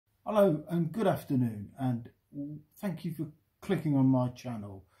Hello and good afternoon, and thank you for clicking on my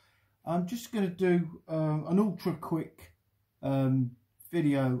channel. I'm just going to do an ultra quick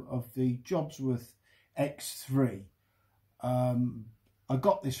video of the Jobsworth X3. I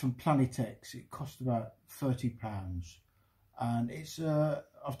got this from Planet X. It cost about £30, and it's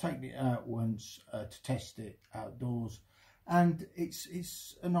I've taken it out once to test it outdoors, and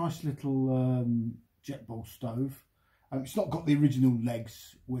it's a nice little Jetboil stove. It's not got the original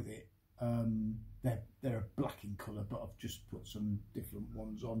legs with it. They're black in colour, but I've just put some different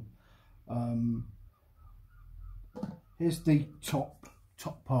ones on. Here's the top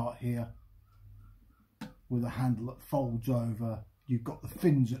part here with a handle that folds over. You've got the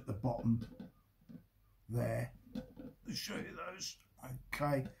fins at the bottom there. I'll show you those.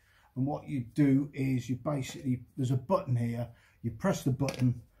 Okay, and what you do is you basically, there's a button here. You press the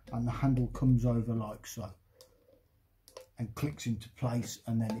button and the handle comes over like so, and clicks into place,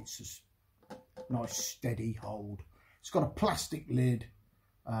 and then it's a nice steady hold. It's got a plastic lid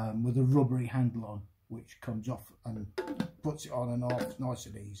with a rubbery handle on, which comes off and puts it on and off nice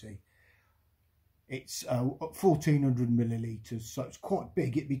and easy. It's 1400 millilitres, so it's quite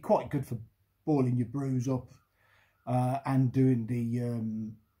big. It'd be quite good for boiling your brews up and doing the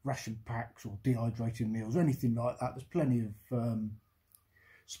ration packs or dehydrating meals or anything like that. There's plenty of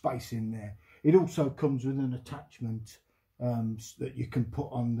space in there. It also comes with an attachment that you can put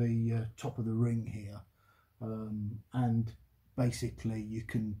on the top of the ring here, and basically you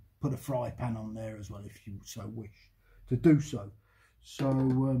can put a fry pan on there as well if you so wish to do so.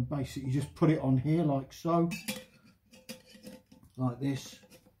 So basically you just put it on here like so, like this,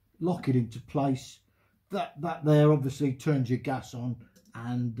 lock it into place. That there obviously turns your gas on,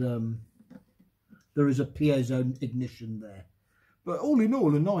 and there is a piezo ignition there. But all in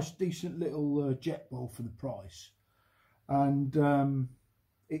all, a nice decent little Jetboil for the price. And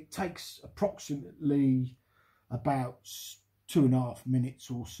it takes approximately about 2.5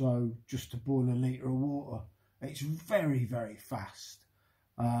 minutes or so just to boil a litre of water. It's very, very fast,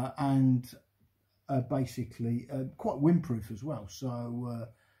 and basically quite windproof as well. So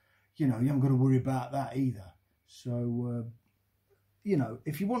you know, you haven't got to worry about that either. So you know,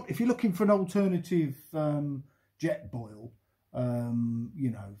 if you're looking for an alternative Jetboil,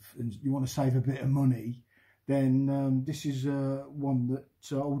 you know, and you want to save a bit of money, then this is one that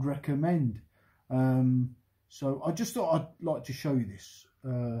I would recommend. So I just thought I'd like to show you this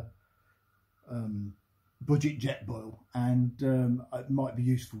budget Jetboil, and it might be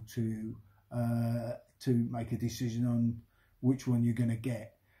useful to make a decision on which one you're going to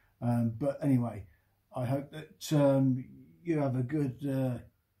get. But anyway, I hope that you have a good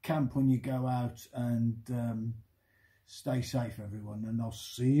camp when you go out, and stay safe everyone, and I'll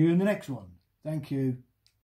see you in the next one. Thank you.